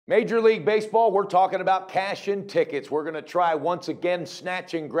Major League Baseball, we're talking about cash-in tickets. We're going to try once again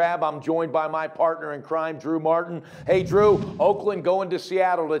snatch and grab. I'm joined by my partner in crime, Drew Martin. Hey, Drew, Oakland going to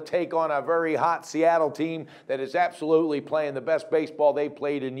Seattle to take on a very hot Seattle team that is absolutely playing the best baseball they've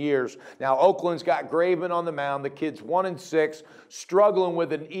played in years. Now, Oakland's got Graven on the mound. The kid's 1-6, struggling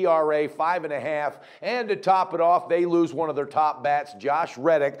with an ERA 5.5. And to top it off, they lose one of their top bats, Josh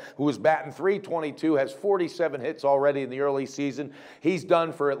Reddick, who is batting .322, has 47 hits already in the early season. He's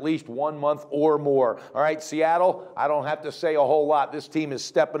done for at least 1 month or more. All right, Seattle, I don't have to say a whole lot. This team is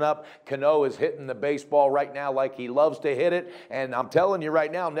stepping up. Cano is hitting the baseball right now like he loves to hit it. And I'm telling you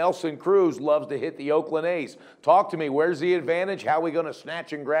right now, Nelson Cruz loves to hit the Oakland A's. Talk to me. Where's the advantage? How are we going to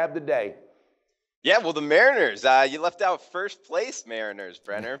snatch and grab today? Yeah, well, the Mariners, you left out first place Mariners,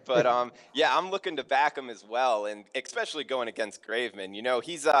 Brenner. But, yeah, I'm looking to back them as well, and especially going against Graveman. You know,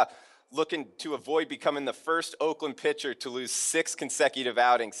 he's looking to avoid becoming the first Oakland pitcher to lose 6 consecutive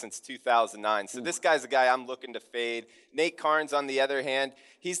outings since 2009. So this guy's a guy I'm looking to fade. Nate Karns, on the other hand,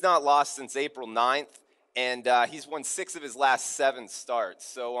 he's not lost since April 9th, and he's won 6 of his last 7 starts.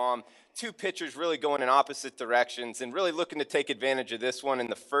 So two pitchers really going in opposite directions and really looking to take advantage of this one in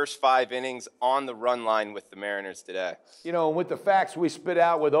the first 5 innings on the run line with the Mariners today. You know, with the facts we spit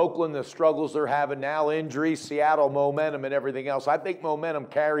out with Oakland, the struggles they're having now, injuries, Seattle momentum and everything else, I think momentum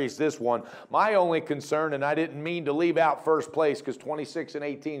carries this one. My only concern, and I didn't mean to leave out first place because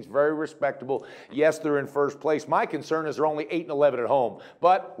 26-18 is very respectable. Yes, they're in first place. My concern is they're only 8-11 at home.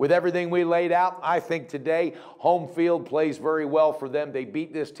 But with everything we laid out, I think today home field plays very well for them. They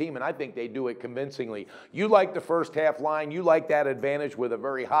beat this team, and I think they do it convincingly. You like the first half line. You like that advantage with a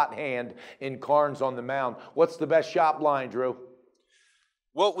very hot hand in Karns on the mound. What's the best shop line, Drew?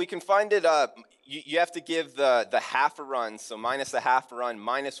 Well, we can find it. You have to give the half a run, so minus a half a run,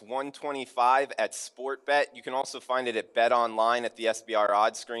 minus 125 at Sportbet. You can also find it at Bet Online at the SBR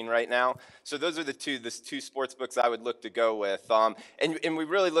odds screen right now. So those are the two sports books I would look to go with. And we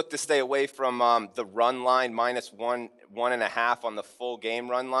really look to stay away from the run line, minus 1.5 on the full game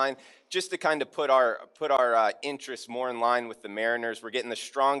run line, just to kind of put our interest more in line with the Mariners. We're getting the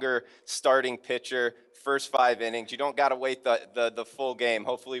stronger starting pitcher. First 5 innings. You don't got to wait the full game.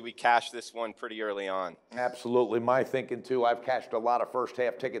 Hopefully we cash this one pretty early on. Absolutely. My thinking, too. I've cashed a lot of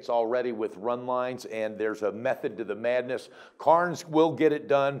first-half tickets already with run lines, and there's a method to the madness. Karns will get it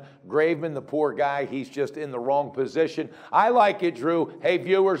done. Graveman, the poor guy, he's just in the wrong position. I like it, Drew. Hey,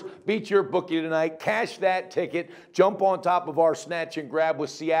 viewers, beat your bookie tonight. Cash that ticket. Jump on top of our snatch and grab with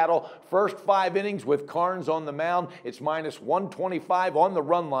Seattle. First 5 innings with Karns on the mound. It's minus 125 on the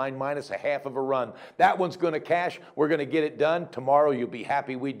run line, minus a half of a run. That one's going to cash. We're going to get it done. Tomorrow you'll be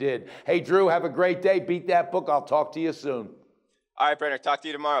happy we did. Hey, Drew, have a great day. Beat that book. I'll talk to you soon. All right, Brenner. Talk to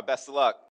you tomorrow. Best of luck.